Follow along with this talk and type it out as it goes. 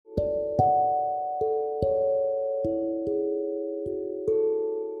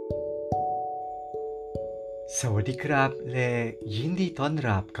สวัสดีครับและยินดีต้อน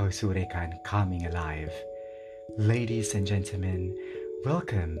รับเข้าสู่รายการ Coming Alive. Ladies and gentlemen,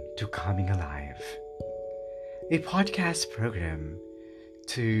 welcome to Coming Alive, a podcast program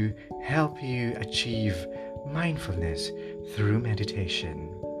to help you achieve mindfulness through meditation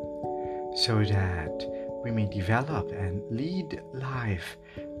so that we may develop and lead life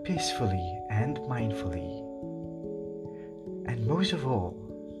peacefully and mindfully. And most of all,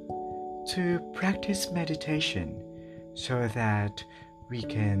 to practice meditation so that we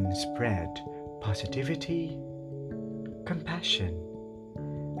can spread positivity, compassion,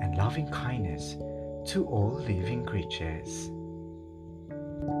 and loving kindness to all living creatures.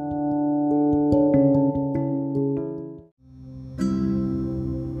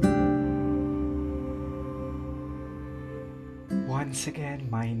 Once again,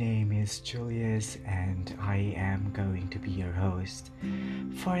 my name is Julius and I am going to be your host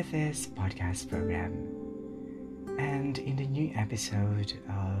for this podcast program. And in the new episode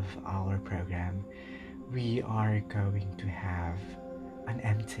of our program, we are going to have an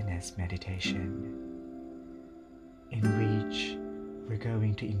emptiness meditation in which we're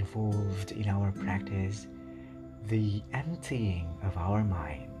going to involve in our practice the emptying of our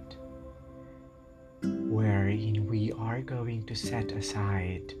mind, wherein we are going to set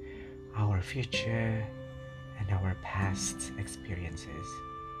aside our future and our past experiences.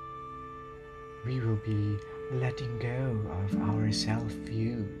 We will be letting go of our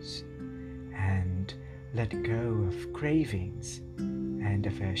self-views and let go of cravings and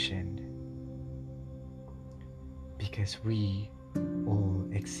aversion, because we all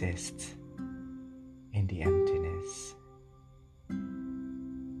exist in the emptiness.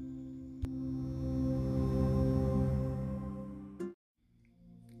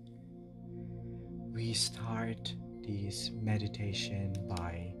 We start this meditation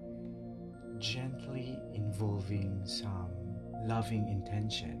by gently involving some loving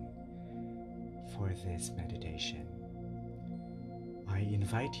intention for this meditation. I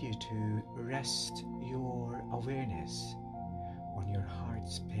invite you to rest your awareness on your heart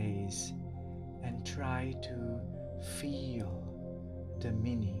space and try to feel the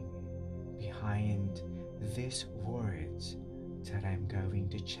meaning behind these words that I'm going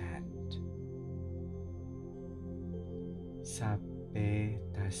to chant. Sabbe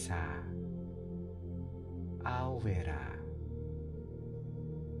tassa awera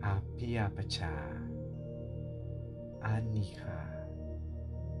apiapacha anika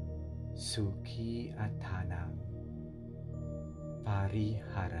sukhi athanam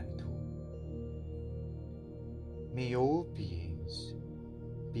pariharantu. May all beings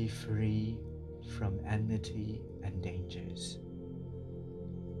be free from enmity and dangers.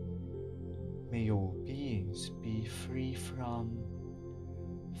 May all beings be free from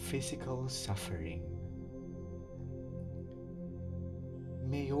physical suffering.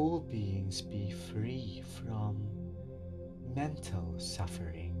 May all beings be free from mental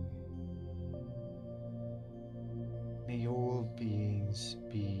suffering. May all beings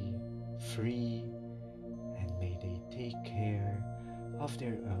be free and may they take care of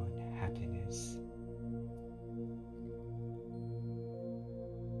their own happiness.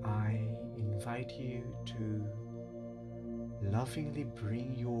 I invite you to lovingly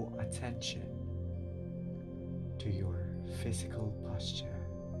bring your attention to your physical posture.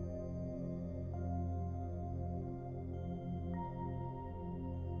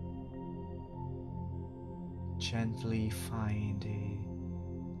 Gently find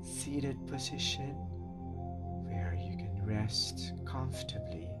a seated position where you can rest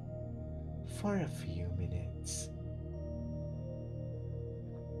comfortably for a few minutes.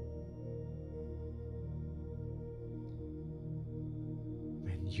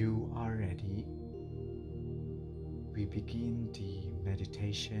 When you are ready, we begin the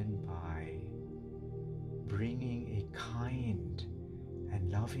meditation by bringing a kind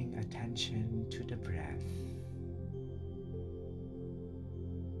and loving attention to the breath.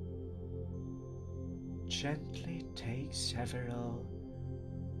 Gently take several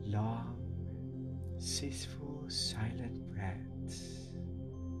long, ceaseful, silent breaths.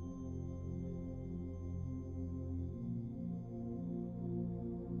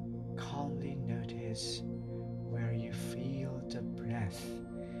 Calmly notice where you feel the breath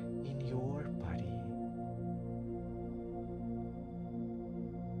in your body.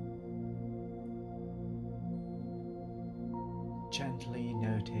 Gently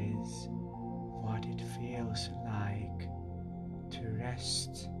notice what it feels like to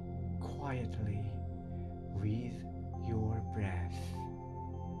rest quietly with your breath.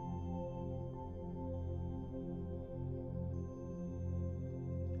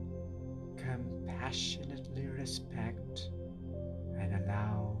 Compassionately respect and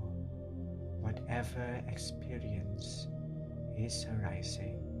allow whatever experience is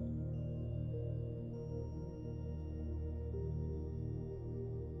arising.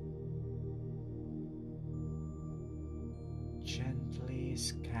 Gently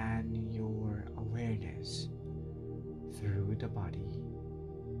scan your awareness through the body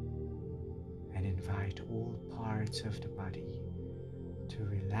and invite all parts of the body to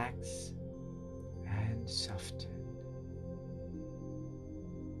relax and soften.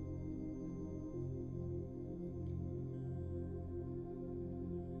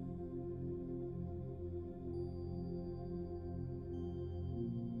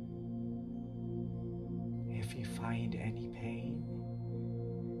 If you find any pain,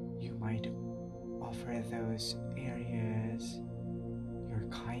 you might offer those areas your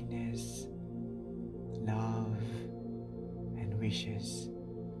kindness, love, and wishes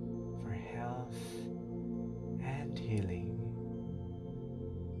for health and healing.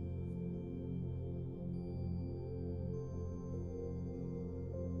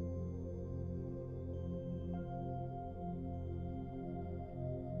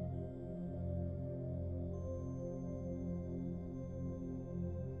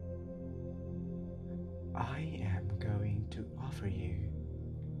 I am going to offer you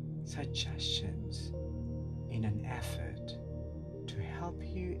suggestions in an effort to help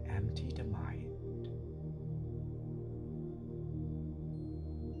you empty the mind.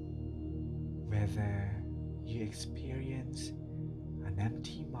 Whether you experience an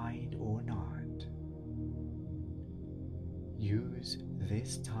empty mind or not, use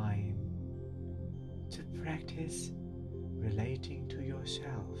this time to practice relating to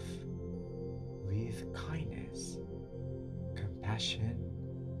yourself with kindness, compassion,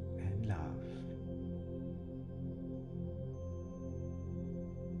 and love.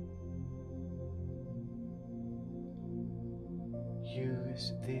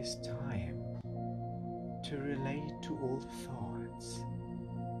 Use this time to relate to all thoughts,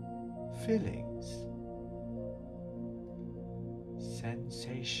 feelings,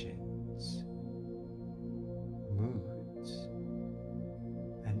 sensations, moods,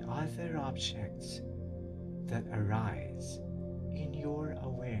 and other objects that arise in your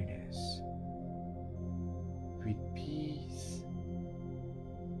awareness with peace,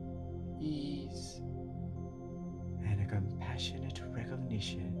 ease, and a compassionate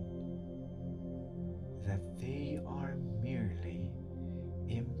recognition that they are merely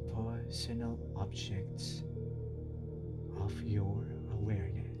impersonal objects of your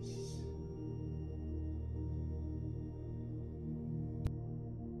awareness.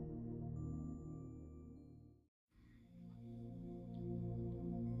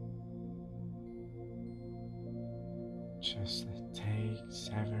 Just take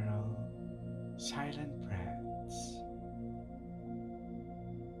several silent breaths.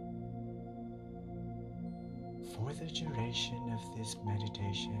 For the duration of this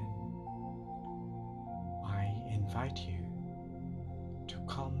meditation, I invite you to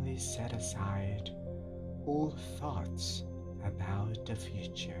calmly set aside all thoughts about the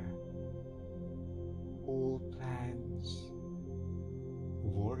future, all plans,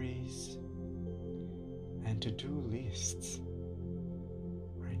 worries, and to-do lists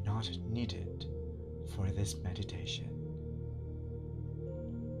are not needed for this meditation.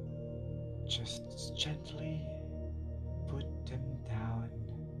 Just gently put them down.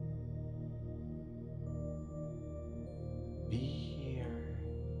 Be here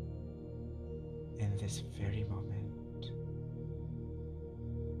in this very moment.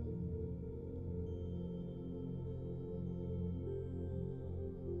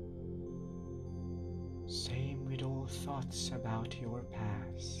 Same with all thoughts about your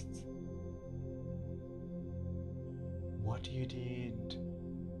past. What you did,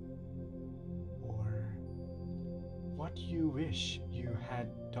 or what you wish you had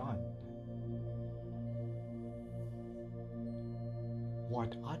done.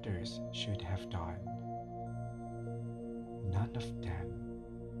 What others should have done. None of them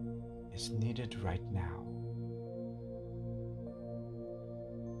is needed right now.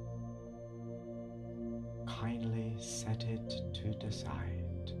 Kindly set it to the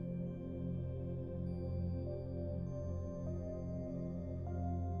side.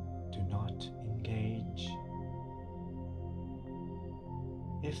 Do not engage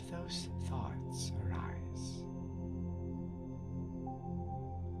if those thoughts arise,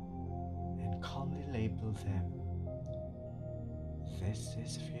 and calmly label them. This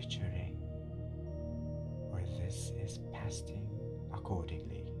is futuring, or this is pasting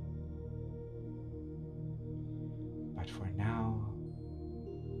accordingly. But for now,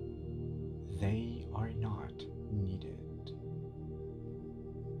 they are not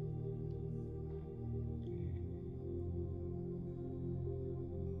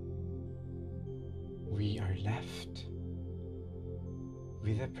we are left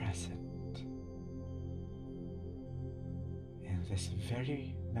with the present. In this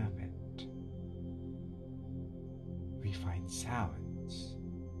very moment, we find sounds,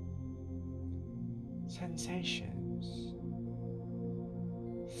 sensations,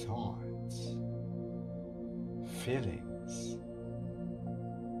 thoughts, feelings,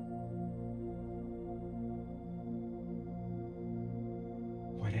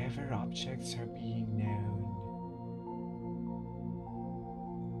 whatever objects are being known.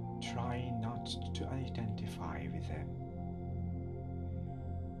 Try not to identify with them.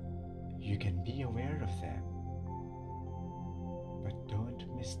 You can be aware of them, but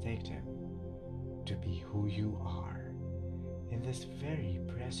don't mistake them to be who you are in this very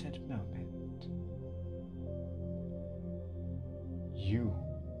present moment. You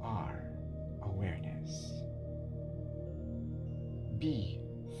are awareness. Be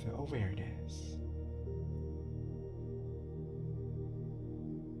the awareness.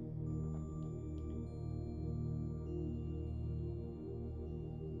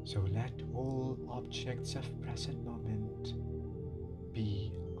 So let all objects of present moment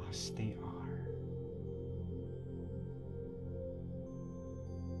be as they are.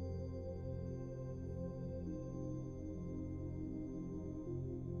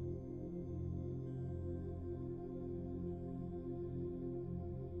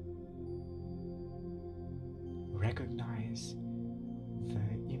 Recognize the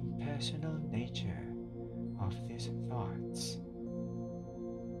impersonal nature of these thoughts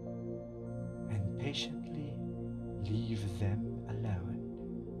and patiently leave them alone.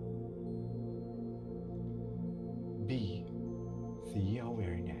 Be the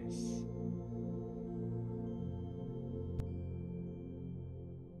awareness.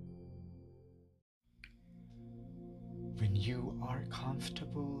 When you are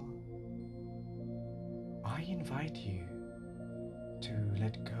comfortable, I invite you to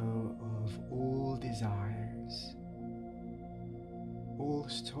let go of all desires, all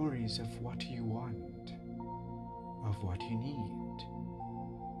stories of what you want, of what you need,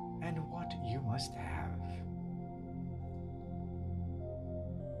 and what you must have.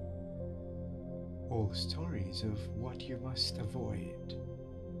 All stories of what you must avoid,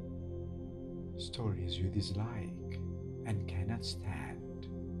 stories you dislike and cannot stand.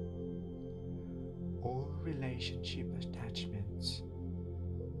 All relationship attachments,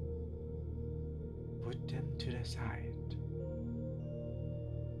 put them to the side.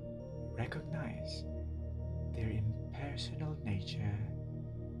 Recognize their impersonal nature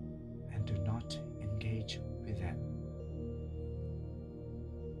and do not engage with them.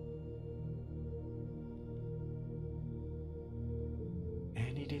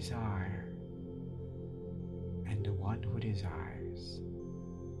 Any desire and the one who desires,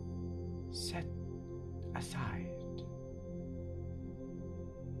 set aside.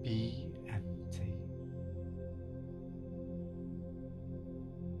 Be empty.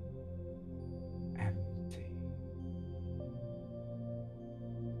 Empty.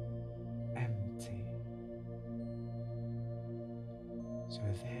 Empty. So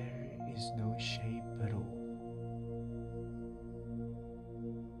there is no shape at all.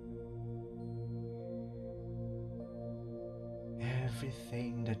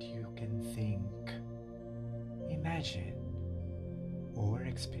 Everything that you can think, imagine, or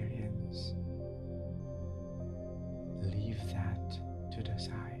experience, leave that to the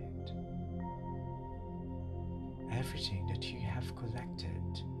side. Everything that you have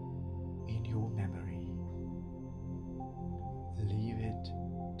collected in your memory, leave it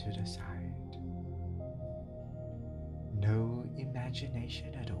to the side. No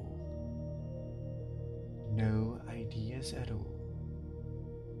imagination at all. No ideas at all.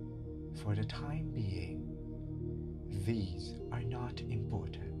 For the time being, these are not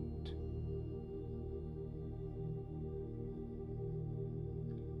important.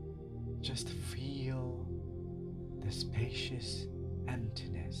 Just feel the spacious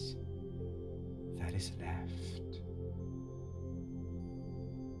emptiness that is left.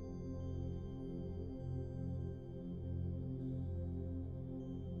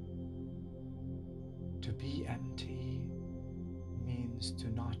 To be empty means to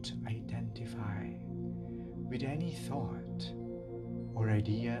not identify with any thought or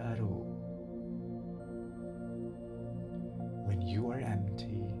idea at all. When you are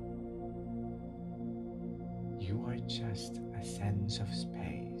empty, you are just a sense of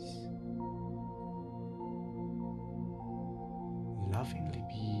space. Lovingly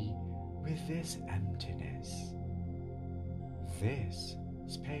be with this emptiness, this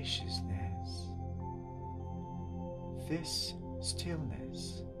spaciousness, this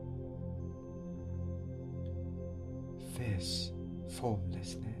stillness. this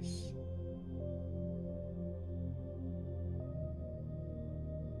formlessness.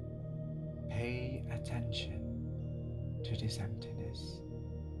 Pay attention to this emptiness.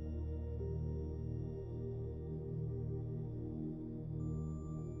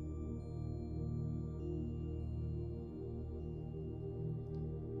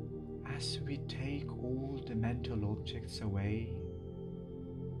 As we take all the mental objects away,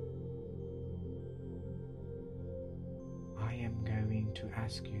 I am going to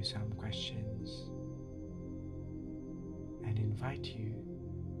ask you some questions and invite you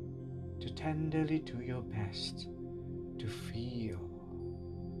to tenderly do your best to feel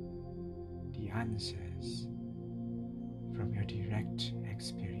the answers from your direct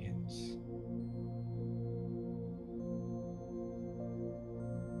experience.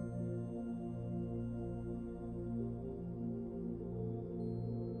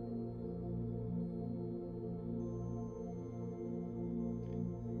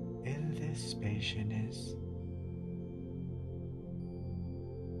 In this spaciousness,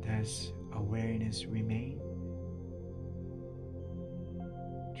 does awareness remain?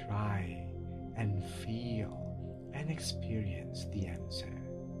 Try and feel and experience the answer.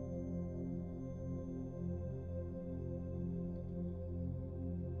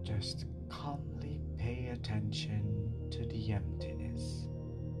 Just calmly pay attention to the emptiness.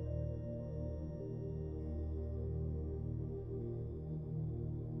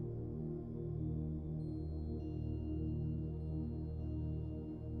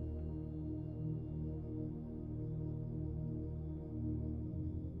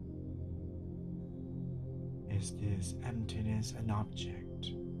 Is this emptiness an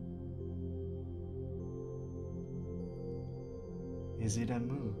object? Is it a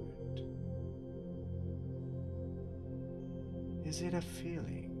mood? Is it a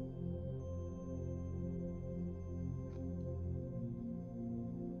feeling?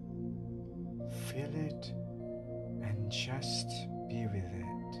 Feel it and just be with it.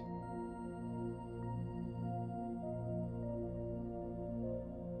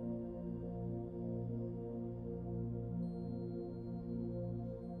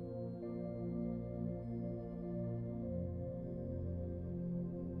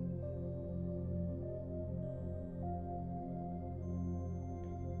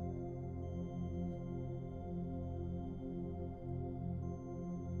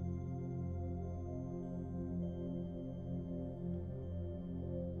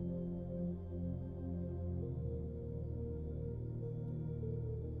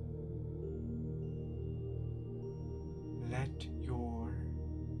 Let your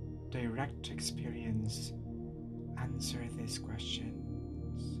direct experience answer these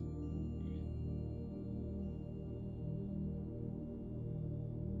questions.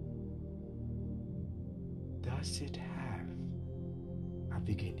 Does it have a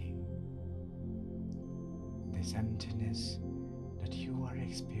beginning? This emptiness that you are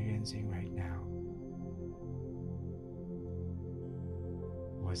experiencing right now,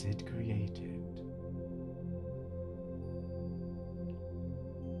 was it created?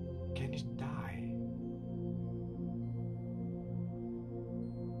 Can it die?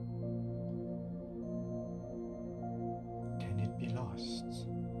 Can it be lost?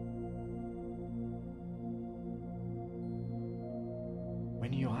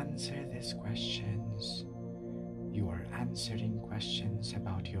 When you answer these questions, you are answering questions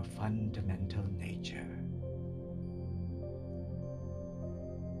about your fundamental nature.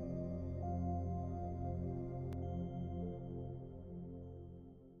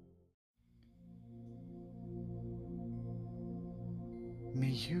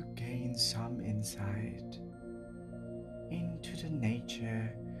 May you gain some insight into the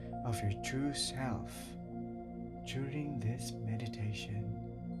nature of your true self during this meditation.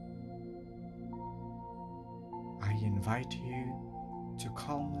 I invite you to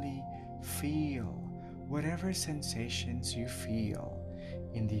calmly feel whatever sensations you feel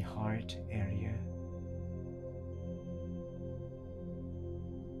in the heart area.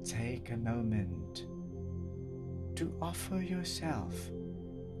 Take a moment to offer yourself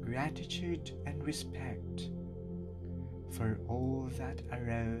gratitude and respect for all that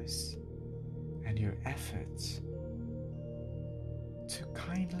arose and your efforts to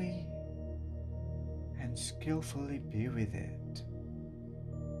kindly and skillfully be with it.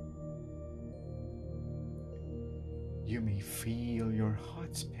 You may feel your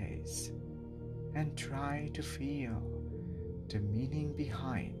heart space and try to feel the meaning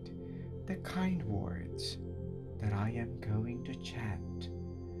behind the kind words that I am going to chant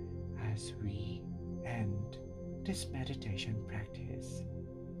as we end this meditation practice.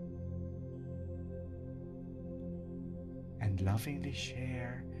 lovingly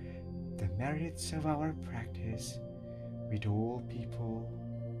share the merits of our practice with all people,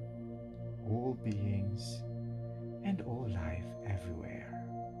 all beings, and all life everywhere.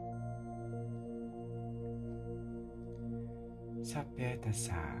 Sabbe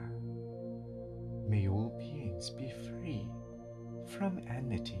Tassa. May all beings be free from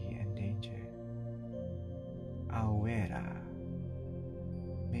enmity and danger. Awera.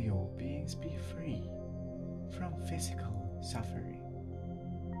 May all beings be free from physical suffering.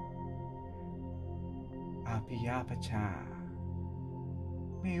 Apiyapacha.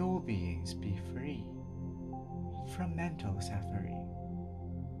 May all beings be free from mental suffering.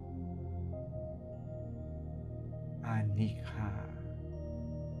 Anikha.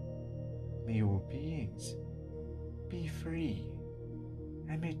 May all beings be free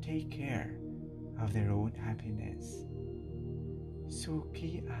and may take care of their own happiness.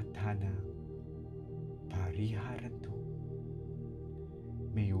 Sukhi Atana Pariharantu.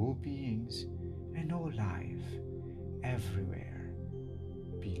 May all beings and all life everywhere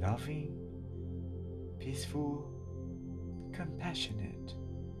be loving, peaceful, compassionate,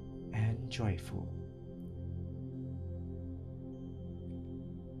 and joyful.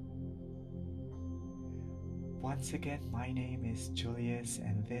 Once again, my name is Julius,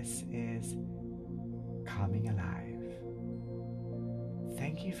 and this is Coming Alive.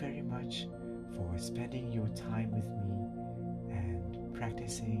 Thank you very much for spending your time with me and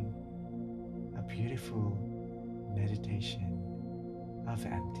practicing a beautiful meditation of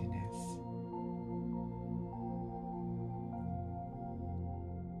emptiness.